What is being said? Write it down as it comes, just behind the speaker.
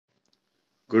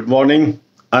Good morning.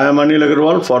 I am Anil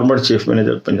Agarwal, former Chief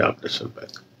Manager, Punjab National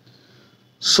Bank.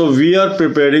 So we are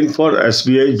preparing for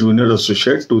SBI Junior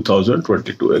Associate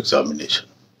 2022 examination.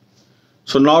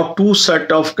 So now two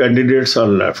set of candidates are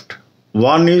left.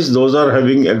 One is those are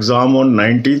having exam on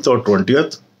 19th or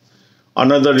 20th.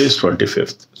 Another is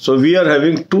 25th. So we are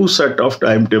having two set of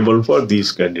timetable for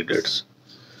these candidates.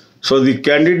 So the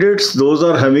candidates, those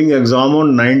are having exam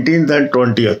on 19th and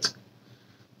 20th.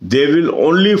 They will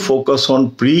only focus on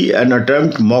pre and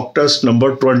attempt mock test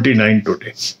number 29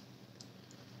 today.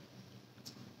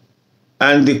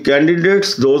 And the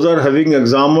candidates, those are having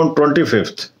exam on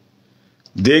 25th.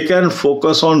 They can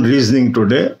focus on reasoning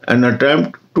today and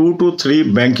attempt 2 to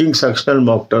 3 banking sectional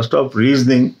mock test of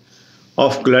reasoning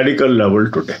of clerical level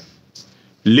today.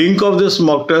 Link of this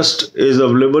mock test is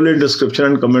available in description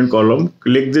and comment column.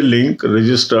 Click the link,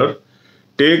 register,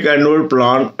 take annual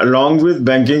plan along with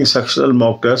banking sectional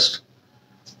mock test,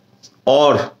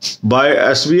 or buy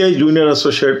SBI Junior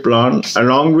Associate plan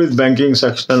along with banking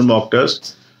sectional mock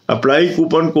test. Apply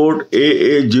coupon code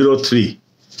AA03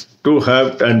 to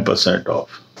have 10%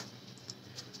 off.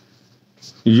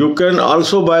 You can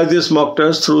also buy this mock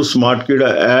test through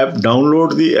SmartKida app.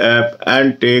 Download the app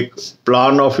and take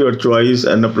plan of your choice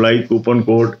and apply coupon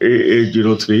code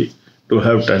AA03 to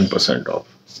have 10% off.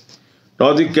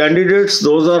 Now the candidates,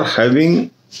 those are having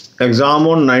exam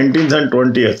on 19th and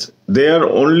 20th. They are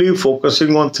only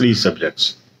focusing on 3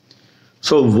 subjects.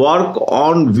 So work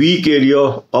on weak area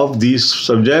of these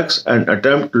subjects and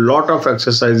attempt lot of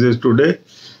exercises today,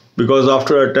 because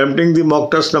after attempting the mock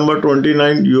test number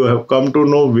 29, you have come to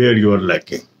know where you are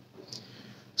lacking.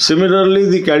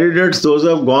 Similarly, the candidates, those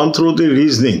have gone through the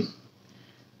reasoning,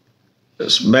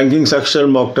 banking sectional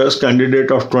mock test,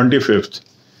 candidate of 25th.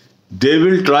 They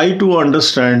will try to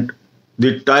understand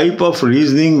the type of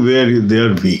reasoning where they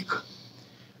are weak,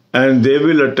 and they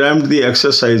will attempt the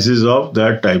exercises of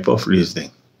that type of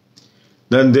reasoning.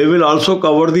 Then they will also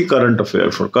cover the current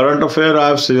affair. For current affair, I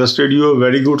have suggested you a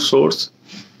very good source.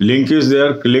 Link is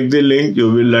there. Click the link. You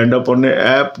will land up on an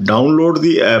app. Download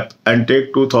the app and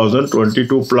take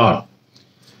 2022 plan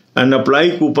and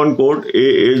apply coupon code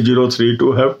AA03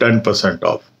 to have 10%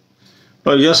 off.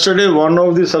 Now, yesterday, one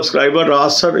of the subscribers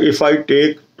asked, sir, if I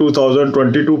take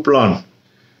 2022 plan,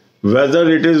 whether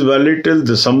it is valid till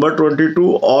December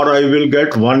 22 or I will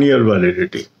get 1 year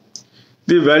validity.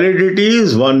 The validity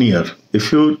is 1 year.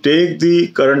 If you take the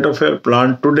current affair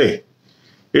plan today,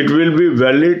 it will be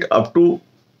valid up to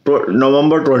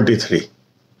November 23.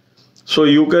 So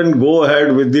you can go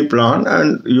ahead with the plan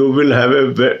and you will have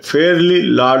a fairly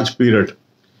large period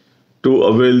to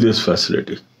avail this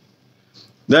facility.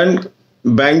 Then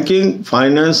banking,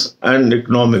 finance and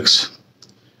economics.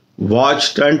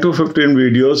 Watch 10 to 15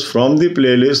 videos from the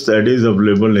playlist that is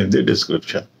available in the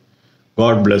description.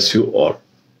 God bless you all.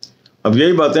 अब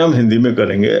यही बातें हम हिंदी में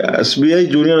करेंगे. SBI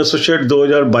junior associate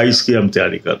 2022 की हम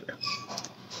तैयारी कर रहे हैं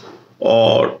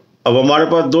और अब हमारे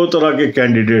पास 2 तरह के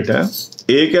कैंडिडेट हैं.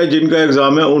 एक है जिनका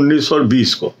एग्ज़ाम है 19 और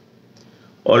 20 को,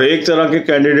 और एक तरह के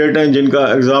कैंडिडेट हैं जिनका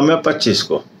एग्ज़ाम है 25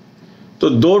 को. तो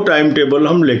 2 टाइम टेबल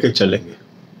हम लेके चलेंगे.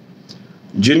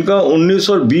 जिनका 19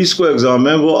 और 20 को एग्ज़ाम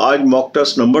है वो आज मॉक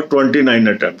टेस्ट नंबर 29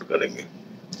 अटैम्प्ट करेंगे,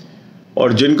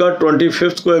 और जिनका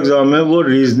 25th को एग्ज़ाम है वो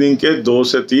रीजनिंग के 2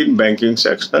 से 3 banking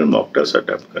sectional mock test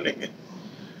attempt करेंगे.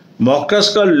 मॉक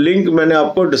टेस्ट का लिंक मैंने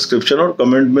आपको डिस्क्रिप्शन और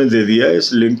कमेंट में दे दिया है.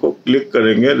 इस लिंक को क्लिक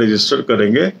करेंगे, रजिस्टर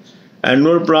करेंगे,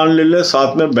 एनुअल प्लान ले ले,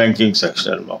 साथ में बैंकिंग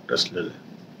सेक्शनल मॉक टेस्ट ले ले,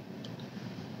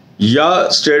 या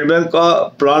स्टेट बैंक का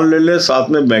प्लान ले ले, साथ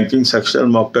में बैंकिंग सेक्शनल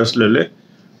मॉक टेस्ट ले ले.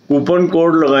 कूपन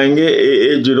कोड लगाएंगे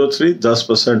AA03,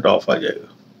 10% ऑफ आ जाएगा.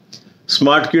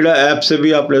 SmartKida ऐप से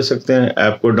भी आप ले सकते हैं.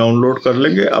 ऐप को डाउनलोड कर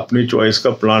लेंगे, अपनी चॉइस का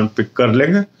प्लान पिक कर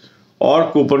लेंगे और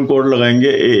कूपन कोड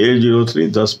लगाएंगे AA03,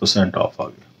 10% ऑफ आ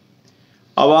गया.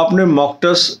 अब आपने मॉक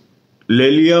टेस्ट ले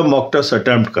लिया, मॉक टेस्ट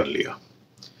अटैम्प्ट कर लिया.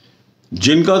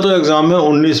 जिनका तो एग्ज़ाम है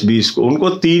 19-20 को, उनको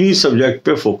 3 ही सब्जेक्ट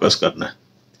पे फोकस करना है.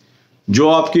 जो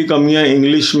आपकी कमियां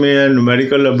इंग्लिश में है,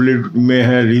 न्यूमेरिकल एबिलिटी में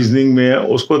है, रीजनिंग में है,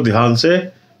 उसको ध्यान से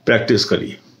प्रैक्टिस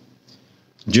करिए.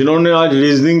 जिन्होंने आज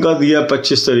रीजनिंग का दिया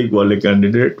 25 तारीख वाले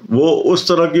कैंडिडेट, वो उस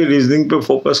तरह की रीजनिंग पे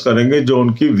फोकस करेंगे जो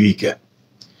उनकी वीक है.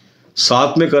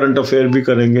 साथ में करंट अफेयर भी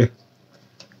करेंगे.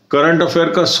 करंट अफेयर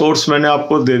का सोर्स मैंने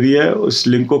आपको दे दिया है. उस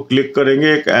लिंक को क्लिक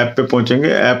करेंगे, एक ऐप पे पहुंचेंगे,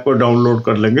 ऐप को डाउनलोड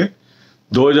कर लेंगे,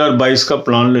 2022 का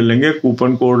प्लान ले लेंगे,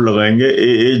 कूपन कोड लगाएंगे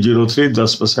AA03,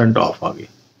 10% ऑफ आ गई.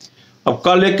 अब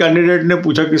कल एक कैंडिडेट ने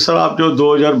पूछा कि सर आप जो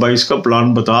 2022 का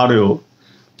प्लान बता रहे हो,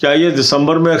 क्या ये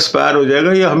दिसंबर में एक्सपायर हो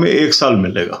जाएगा या हमें 1 साल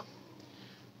मिलेगा?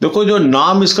 देखो, जो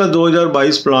नाम इसका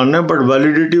 2022 प्लान है, बट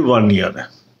वैलिडिटी 1 ईयर है.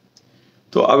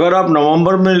 तो अगर आप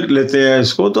नवंबर में लेते हैं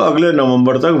इसको तो अगले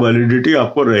नवंबर तक वैलिडिटी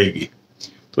आपको रहेगी।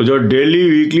 तो जो डेली,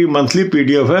 वीकली, मंथली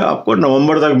पीडीएफ है आपको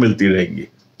नवंबर तक मिलती रहेंगी।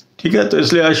 ठीक है, तो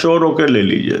इसलिए अश्योर होकर ले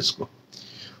लीजिए इसको,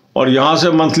 और यहाँ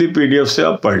से मंथली पीडीएफ से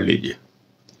आप पढ़ लीजिए।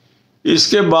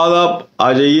 इसके बाद आप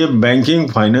आ जाइए बैंकिंग,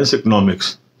 फाइनेंस,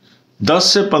 इकोनॉमिक्स।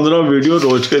 10 से 15 वीडियो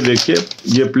रोज के देखिए।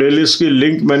 ये प्लेलिस्ट की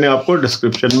लिंक मैंने आपको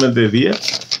डिस्क्रिप्शन में दे दी है,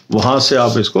 वहाँ से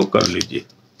आप इसको कर लीजिए।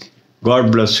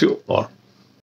 God bless you all.